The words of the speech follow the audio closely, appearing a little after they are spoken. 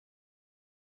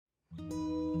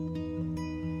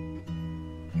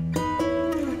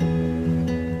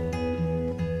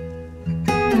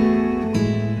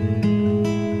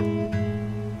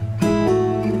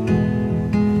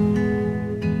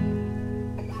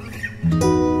Good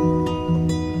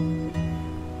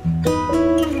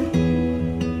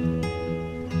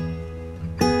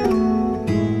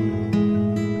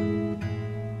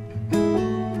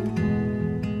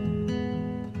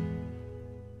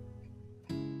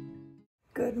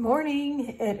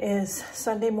morning. It is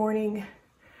Sunday morning,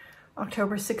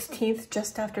 October 16th,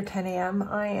 just after 10 a.m.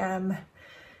 I am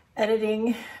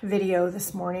editing video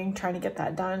this morning, trying to get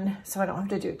that done so I don't have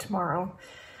to do it tomorrow.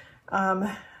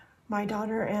 My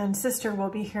daughter and sister will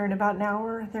be here in about an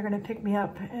hour. They're gonna pick me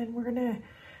up and we're gonna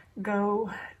go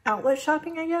outlet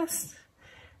shopping, I guess,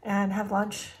 and have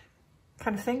lunch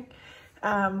kind of thing.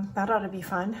 That ought to be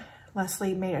fun.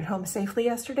 Leslie made it home safely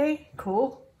yesterday.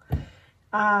 Cool.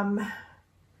 And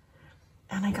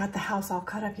I got the house all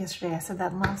cut up yesterday. I said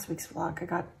that in last week's vlog. I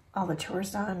got all the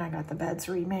chores done. I got the beds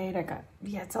remade.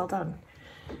 Yeah, it's all done.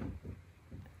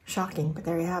 Shocking, but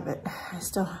there you have it. I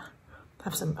still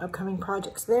have some upcoming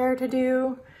projects there to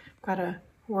do. Gotta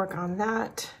work on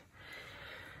that.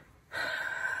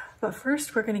 But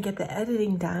first, we're gonna get the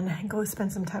editing done and go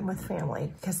spend some time with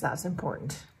family because that's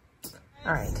important.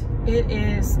 All right, it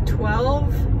is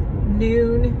 12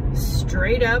 noon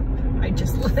straight up. I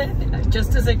just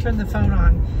as I turned the phone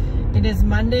on. It is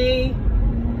Monday,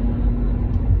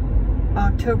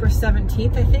 October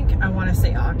 17th, I think. I want to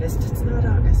say August. It's not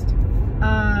August.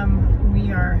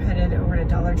 We are headed over to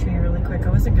Dollar Tree really quick. I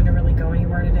wasn't going to really go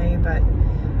anywhere today, but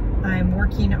I'm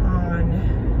working on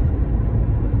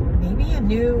maybe a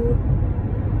new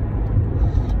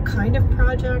kind of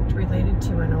project related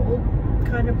to an old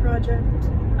kind of project.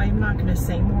 I'm not going to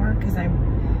say more because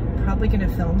I'm probably going to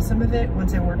film some of it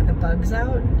once I work the bugs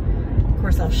out. Of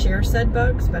course, I'll share said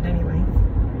bugs, but anyway.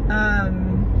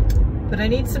 But I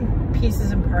need some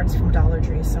pieces and parts from Dollar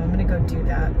Tree, so I'm going to go do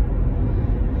that.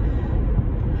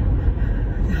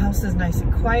 The house is nice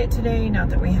and quiet today. Not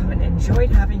that we haven't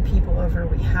enjoyed having people over,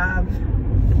 we have.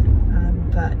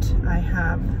 But I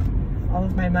have all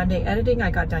of my Monday editing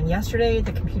I got done yesterday.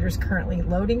 The computer's currently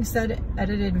loading said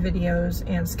edited videos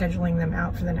and scheduling them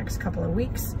out for the next couple of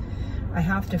weeks. I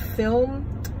have to film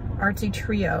Artsy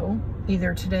Trio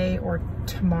either today or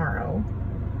tomorrow.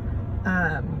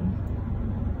 I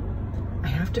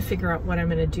have to figure out what I'm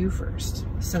gonna do first.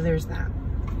 So there's that.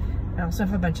 I also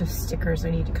have a bunch of stickers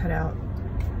I need to cut out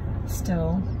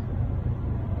still.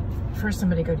 First, I'm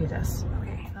gonna go do this.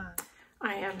 Okay.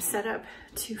 I am set up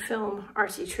to film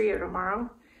Artsy Trio tomorrow.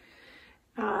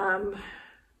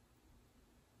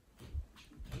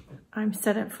 I'm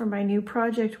set up for my new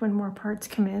project when more parts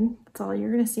come in. That's all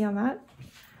you're gonna see on that.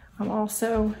 I'm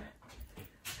also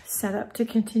set up to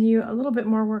continue a little bit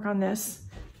more work on this.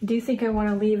 I do think I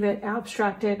wanna leave it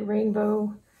abstracted,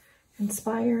 rainbow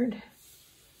inspired.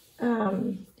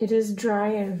 It is dry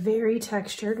and very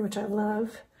textured, which I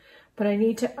love, but I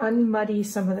need to unmuddy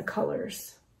some of the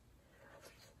colors.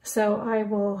 So I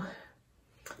will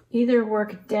either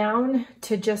work down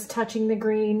to just touching the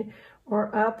green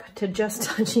or up to just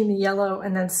touching the yellow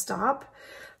and then stop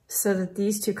so that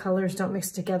these two colors don't mix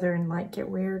together and like get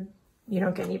weird. You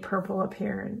don't get any purple up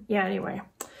here. And yeah, anyway,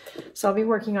 so I'll be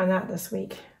working on that this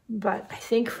week. But I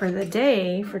think for the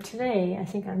day, for today, I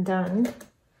think I'm done.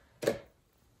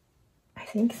 I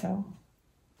think so,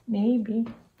 maybe.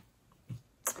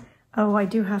 Oh, I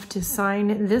do have to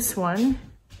sign this one.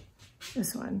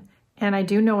 And I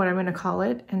do know what I'm gonna call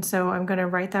it. And so I'm gonna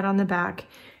write that on the back.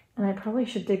 And I probably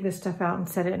should dig this stuff out and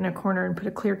set it in a corner and put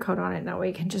a clear coat on it. That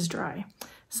way it can just dry.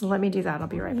 So let me do that. I'll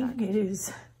be right back. It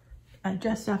is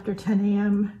just after 10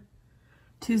 a.m.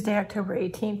 Tuesday, October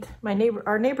 18th.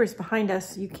 Our neighbors behind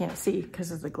us, you can't see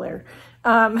because of the glare.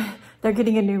 They're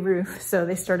getting a new roof. So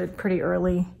they started pretty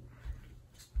early.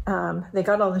 They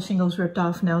got all the shingles ripped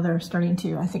off. Now they're starting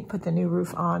to, I think, put the new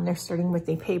roof on. They're starting with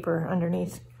the paper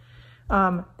underneath.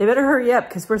 They better hurry up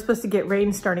because we're supposed to get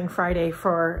rain starting Friday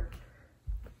for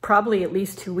probably at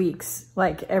least 2 weeks,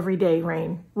 like everyday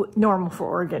rain, normal for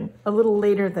Oregon. A little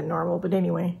later than normal, but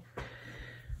anyway.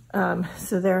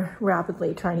 So they're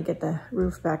rapidly trying to get the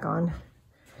roof back on.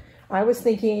 I was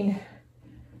thinking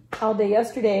all day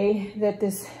yesterday that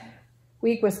this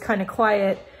week was kind of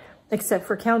quiet, except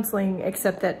for counseling,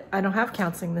 except that I don't have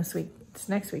counseling this week. It's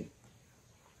next week.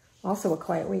 Also a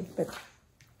quiet week, but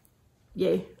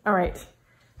yay. All right.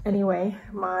 Anyway,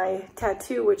 my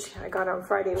tattoo, which I got on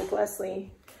Friday with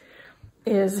Leslie,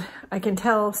 is, I can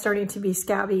tell, starting to be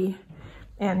scabby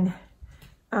and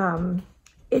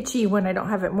itchy when I don't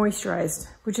have it moisturized,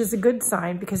 which is a good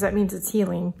sign because that means it's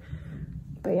healing.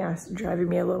 But yeah, it's driving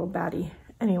me a little batty.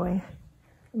 Anyway,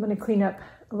 I'm gonna clean up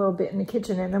a little bit in the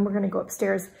kitchen and then we're gonna go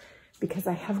upstairs because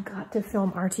I have got to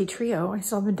film Artsy Trio. I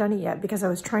still haven't done it yet because I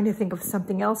was trying to think of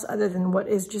something else other than what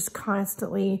is just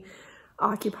constantly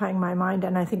occupying my mind,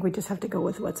 and I think we just have to go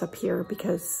with what's up here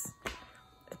because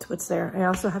it's what's there. I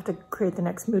also have to create the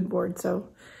next mood board, so.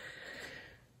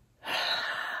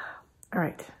 All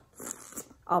right,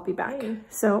 I'll be back.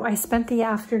 So I spent the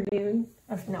afternoon,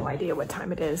 I have no idea what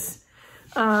time it is,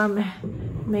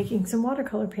 making some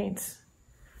watercolor paints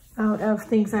out of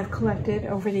things I've collected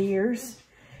over the years,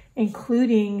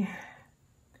 including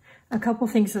a couple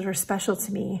things that are special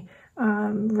to me.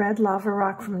 Red lava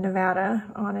rock from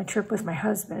Nevada on a trip with my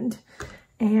husband,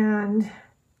 and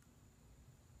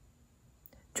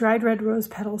dried red rose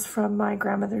petals from my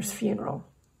grandmother's funeral.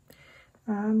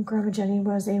 Grandma Jenny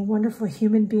was a wonderful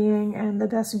human being and the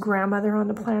best grandmother on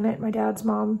the planet, my dad's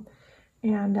mom.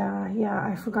 And yeah,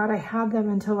 I forgot I had them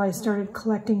until I started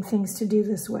collecting things to do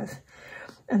this with.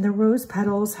 And the rose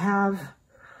petals have,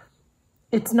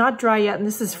 it's not dry yet, and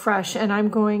this is fresh, and I'm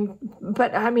going,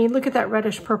 but I mean, look at that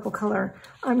reddish purple color.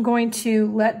 I'm going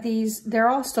to let these, they're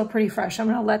all still pretty fresh. I'm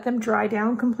gonna let them dry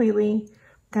down completely.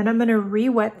 Then I'm gonna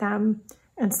re-wet them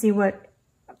and see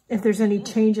if there's any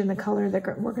change in the color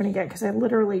that we're gonna get, because I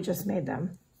literally just made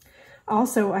them.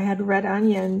 Also, I had red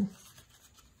onion,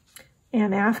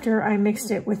 and after I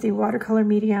mixed it with the watercolor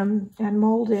medium and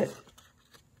molded it,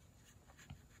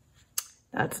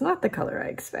 that's not the color I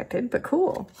expected, but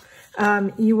cool.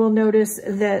 You will notice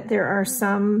that there are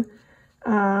some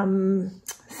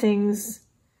things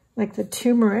like the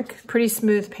turmeric, pretty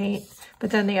smooth paint,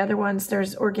 but then the other ones,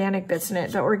 there's organic bits in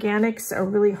it. The organics are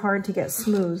really hard to get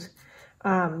smooth.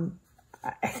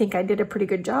 I think I did a pretty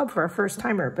good job for a first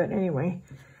timer, but anyway,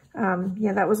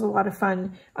 yeah, that was a lot of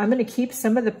fun. I'm going to keep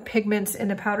some of the pigments in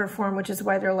the powder form, which is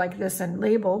why they're like this and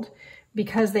labeled,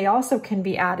 because they also can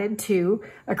be added to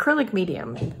acrylic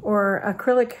medium or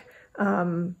acrylic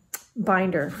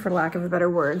binder, for lack of a better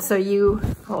word. So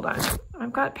hold on,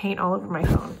 I've got paint all over my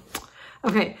phone.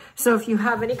 Okay, so if you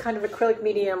have any kind of acrylic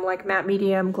medium, like matte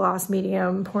medium, gloss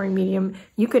medium, pouring medium,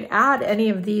 you could add any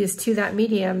of these to that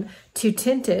medium to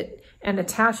tint it and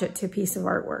attach it to a piece of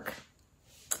artwork.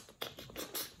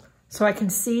 So I can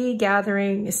see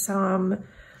gathering some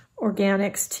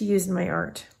organics to use in my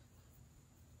art.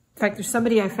 In fact, there's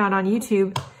somebody I found on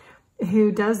YouTube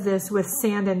who does this with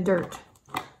sand and dirt.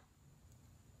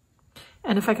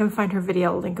 And if I can find her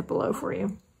video, I'll link it below for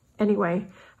you. Anyway,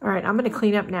 all right, I'm gonna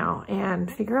clean up now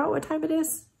and figure out what time it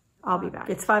is. I'll be back.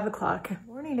 It's 5 o'clock.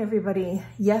 Morning, everybody.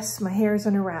 Yes, my hair is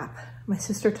in a wrap. My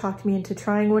sister talked me into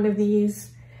trying one of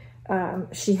these.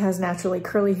 She has naturally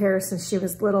curly hair since she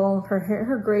was little.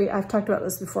 Her gray, I've talked about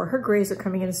this before, her grays are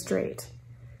coming in straight.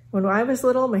 When I was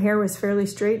little, my hair was fairly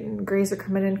straight and grays are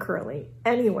coming in curly.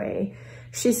 Anyway,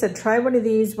 she said, try one of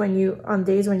these on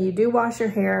days when you do wash your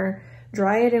hair,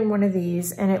 dry it in one of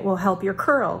these and it will help your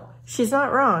curl. She's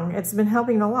not wrong. It's been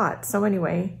helping a lot. So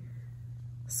anyway,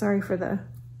 sorry for the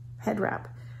head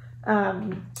wrap.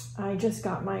 I just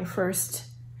got my first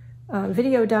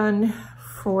video done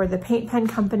for the paint pen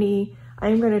company.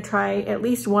 I'm going to try at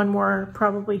least one more,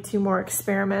 probably 2 more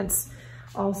experiments.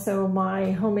 Also,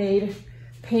 my homemade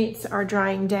paints are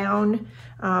drying down.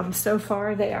 So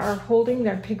far, they are holding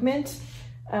their pigment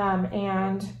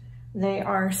and they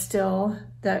are still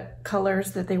the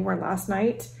colors that they were last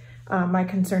night. My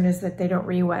concern is that they don't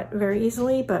re-wet very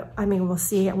easily, but I mean, we'll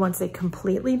see it once they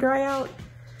completely dry out.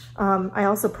 I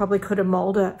also probably could have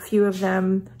molded a few of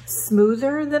them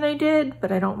smoother than I did,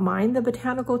 but I don't mind the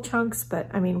botanical chunks, but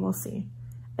I mean, we'll see.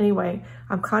 Anyway,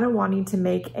 I'm kind of wanting to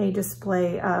make a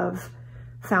display of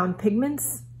found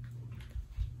pigments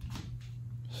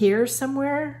here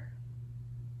somewhere.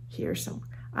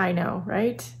 I know,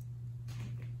 right?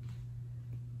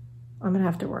 I'm gonna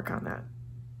have to work on that.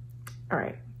 All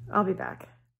right, I'll be back.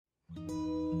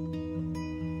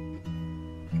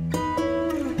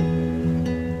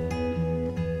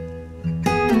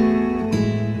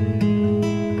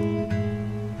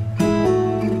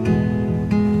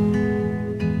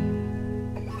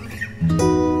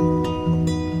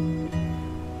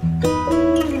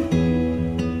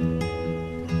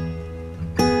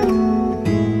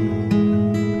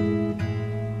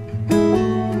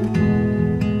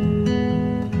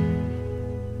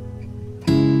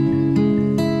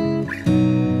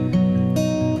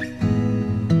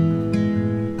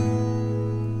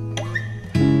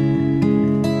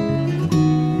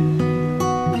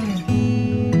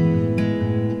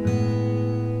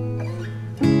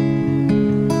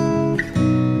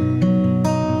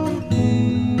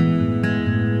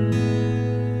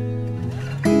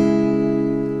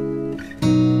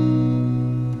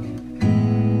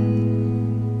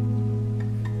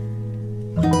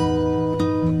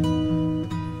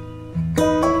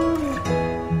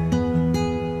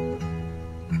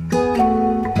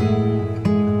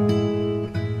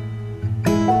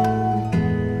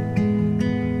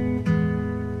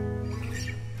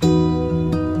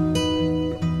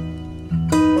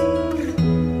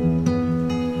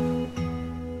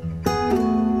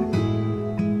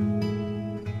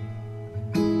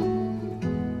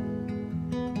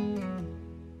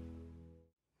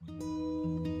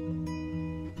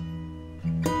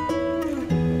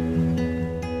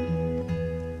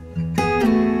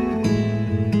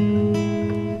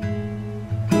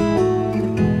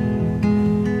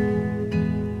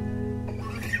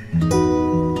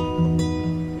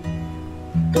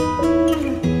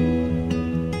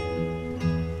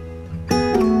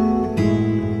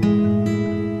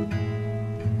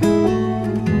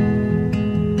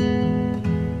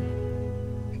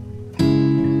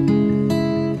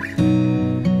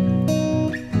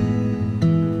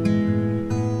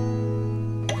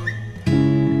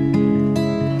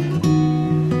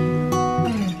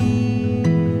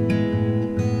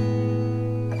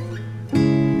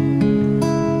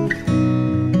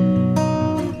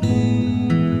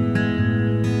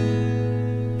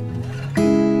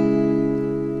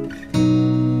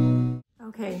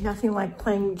 nothing like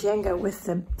playing Jenga with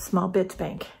the small bits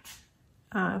bank.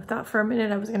 I thought for a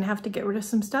minute I was gonna have to get rid of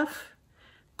some stuff,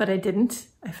 but I didn't.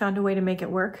 I found a way to make it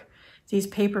work. These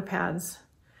paper pads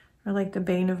are like the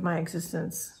bane of my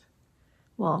existence.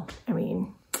 Well, I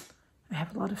mean, I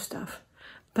have a lot of stuff,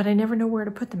 but I never know where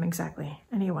to put them exactly.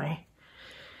 Anyway,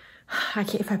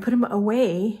 if I put them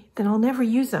away, then I'll never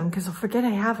use them because I'll forget I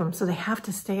have them, so they have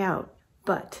to stay out.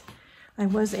 But I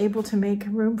was able to make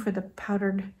room for the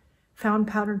found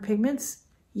powdered pigments.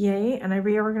 Yay, and I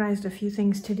reorganized a few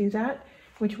things to do that,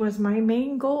 which was my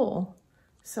main goal.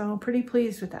 So pretty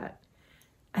pleased with that.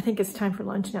 I think it's time for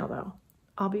lunch now though.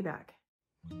 I'll be back.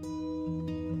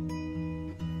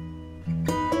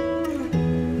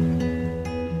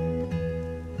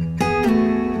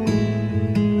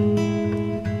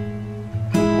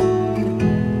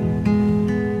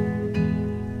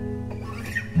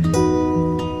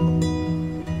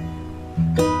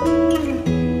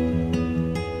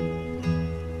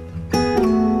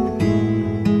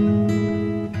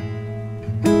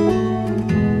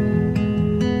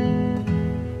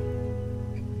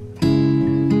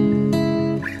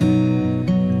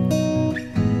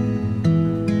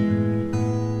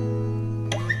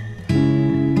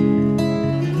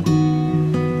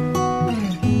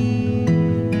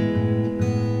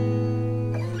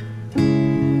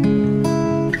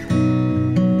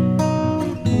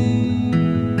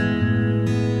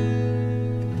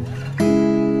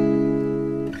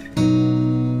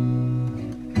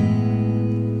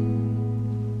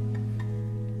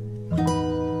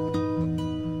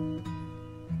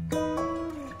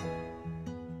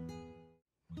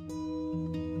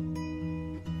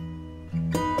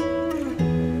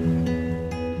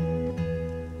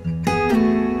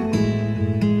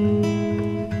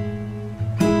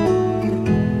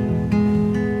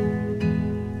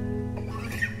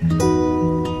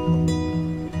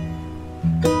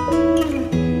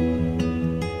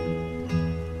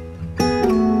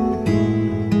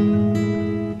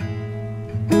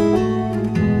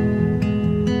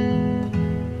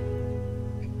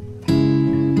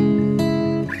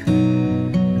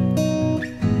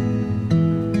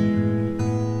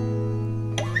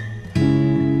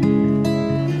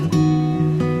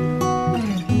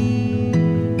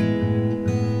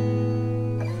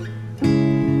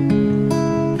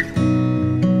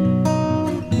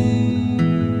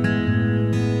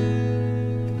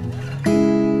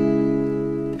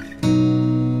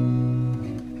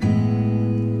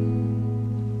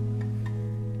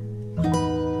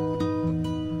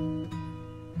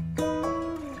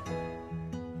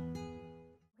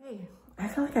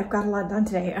 I've got a lot done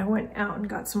today. I went out and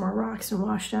got some more rocks and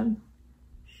washed them.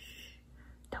 Shh,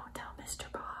 don't tell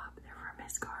Mr. Bob, they're from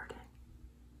his garden.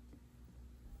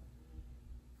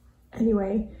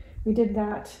 Anyway, we did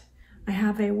that. I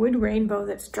have a wood rainbow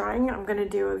that's drying. I'm gonna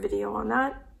do a video on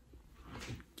that.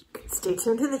 Stay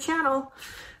tuned to the channel.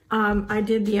 I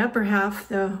did the upper half,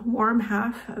 the warm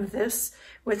half of this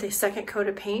with a second coat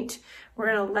of paint. We're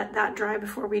gonna let that dry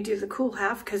before we do the cool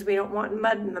half because we don't want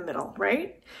mud in the middle,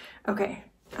 right? Okay,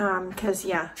 because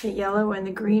yeah, the yellow and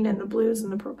the green and the blues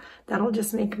and the purple, that'll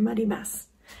just make a muddy mess.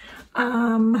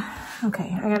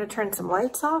 Okay, I gotta turn some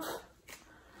lights off.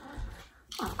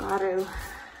 I've gotta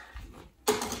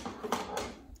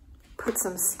put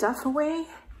some stuff away.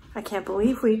 I can't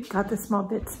believe we got the small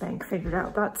bits bank figured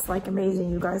out. That's like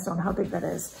amazing. You guys don't know how big that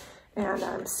is. And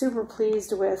I'm super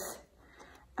pleased with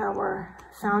our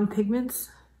found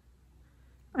pigments.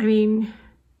 I mean,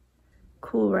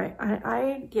 cool, right?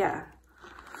 Yeah,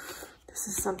 this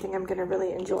is something I'm gonna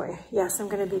really enjoy. Yes, I'm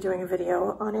gonna be doing a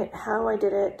video on it, how I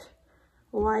did it,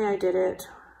 why I did it,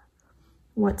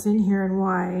 what's in here and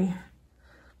why,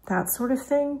 that sort of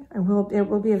thing. It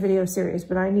will be a video series,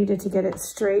 but I needed to get it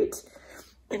straight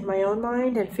in my own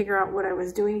mind and figure out what I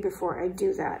was doing before I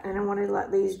do that. And I wanted to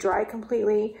let these dry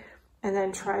completely and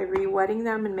then try re-wetting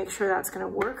them and make sure that's gonna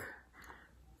work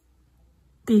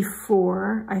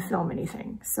before I film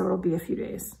anything. So it'll be a few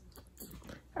days.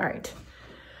 All right.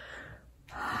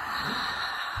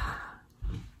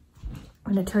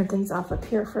 I'm gonna turn things off up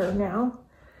here for now.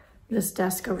 This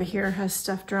desk over here has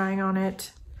stuff drying on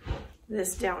it.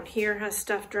 This down here has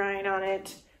stuff drying on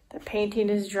it. The painting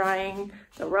is drying,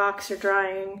 the rocks are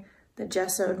drying, the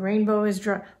gessoed rainbow is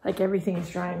dry, like everything is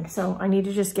drying. So I need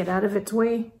to just get out of its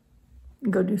way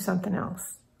and go do something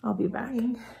else. I'll be back.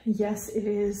 Yes, it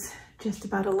is just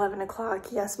about 11 o'clock.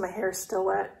 Yes, my hair is still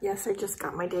wet. Yes, I just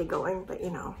got my day going, but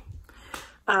you know.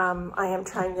 I am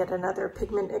trying yet another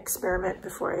pigment experiment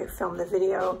before I film the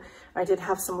video. I did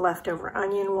have some leftover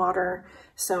onion water,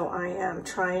 so I am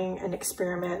trying an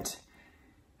experiment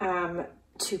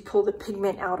to pull the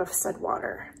pigment out of Sud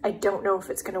Water. I don't know if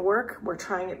it's gonna work. We're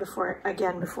trying it before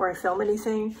I film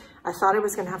anything. I thought I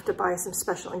was gonna have to buy some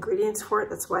special ingredients for it.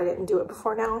 That's why I didn't do it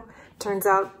before now. Turns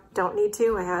out, don't need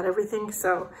to. I had everything.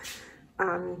 So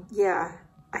yeah,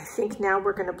 I think now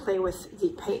we're gonna play with the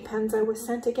paint pens I was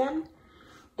sent again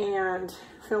and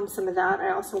film some of that.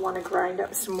 I also wanna grind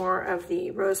up some more of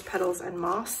the rose petals and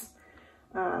moss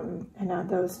and add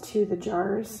those to the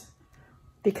jars.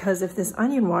 Because if this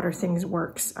onion water thing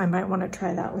works, I might want to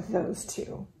try that with those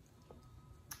too.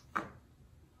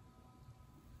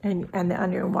 And the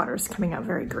onion water is coming out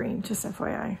very green, just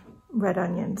FYI. Red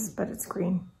onions, but it's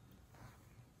green.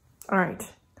 All right,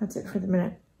 that's it for the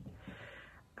minute.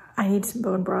 I need some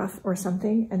bone broth or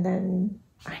something, and then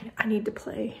I need to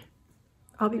play.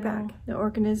 I'll be back. The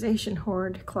organization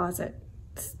hoard closet.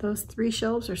 Those 3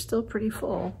 shelves are still pretty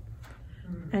full,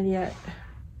 and yet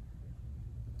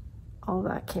all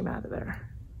that came out of there.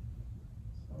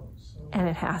 And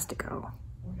it has to go.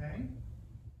 Okay.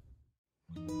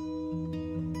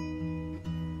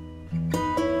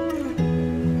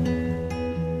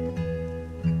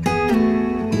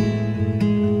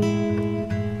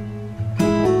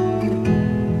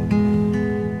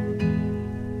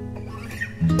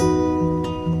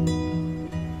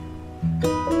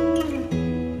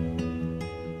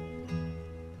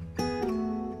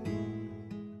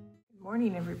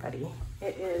 Morning, everybody.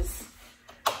 It is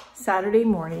Saturday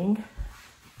morning,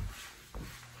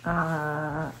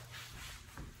 October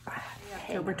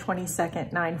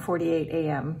 22nd, 9:48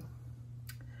 a.m.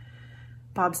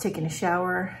 Bob's taking a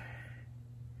shower.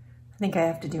 I think I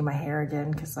have to do my hair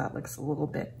again because that looks a little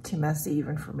bit too messy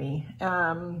even for me.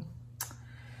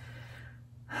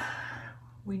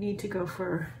 We need to go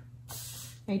for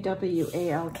a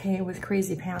WALK with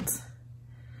Crazy Pants.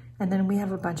 And then we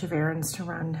have a bunch of errands to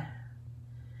run.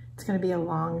 It's gonna be a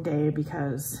long day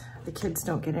because the kids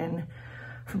don't get in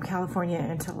from California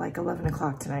until like 11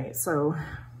 o'clock tonight, so.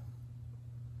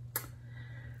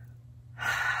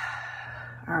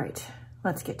 All right,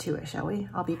 let's get to it, shall we?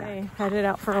 I'll be back. Headed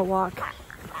out for a walk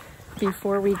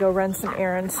before we go run some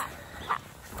errands.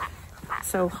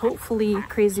 So hopefully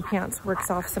Crazy Pants works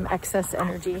off some excess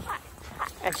energy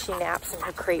as she naps in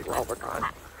her crate while we're gone.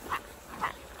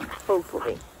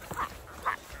 Hopefully.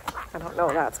 I don't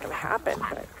know that's gonna happen,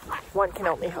 but one can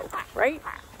only hope, right?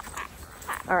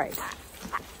 All right.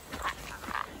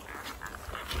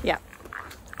 Yeah,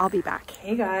 I'll be back.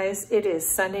 Hey guys, it is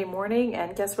Sunday morning,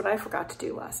 and guess what I forgot to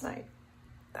do last night?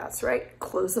 That's right,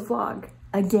 close the vlog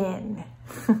again.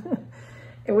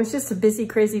 It was just a busy,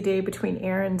 crazy day between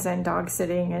errands and dog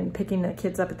sitting and picking the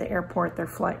kids up at the airport. Their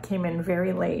flight came in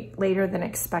very late, later than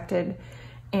expected,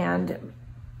 and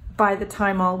by the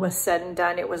time all was said and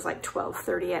done, it was like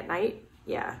 12:30 at night.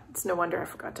 Yeah, it's no wonder I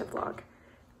forgot to vlog.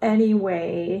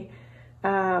 Anyway,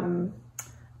 I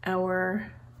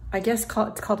guess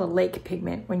it's called a lake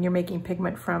pigment when you're making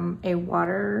pigment from a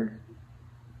water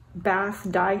bath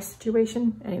dye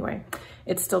situation. Anyway,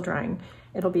 it's still drying.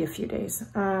 It'll be a few days,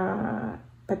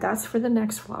 but that's for the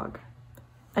next vlog.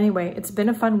 Anyway, it's been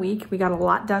a fun week. We got a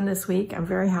lot done this week. I'm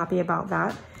very happy about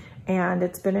that. And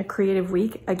it's been a creative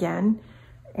week again.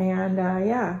 And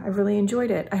yeah, I really enjoyed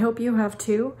it. I hope you have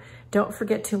too. Don't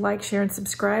forget to like, share, and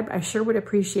subscribe. I sure would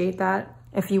appreciate that.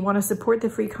 If you want to support the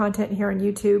free content here on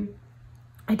YouTube,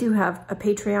 I do have a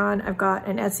Patreon. I've got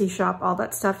an Etsy shop. All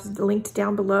that stuff is linked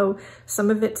down below. Some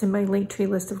of it's in my Linktree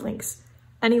list of links.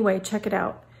 Anyway, check it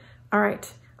out. All right,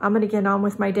 I'm going to get on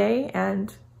with my day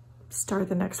and start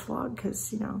the next vlog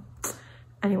because, you know,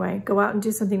 anyway, go out and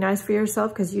do something nice for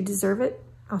yourself because you deserve it.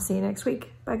 I'll see you next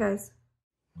week. Bye, guys.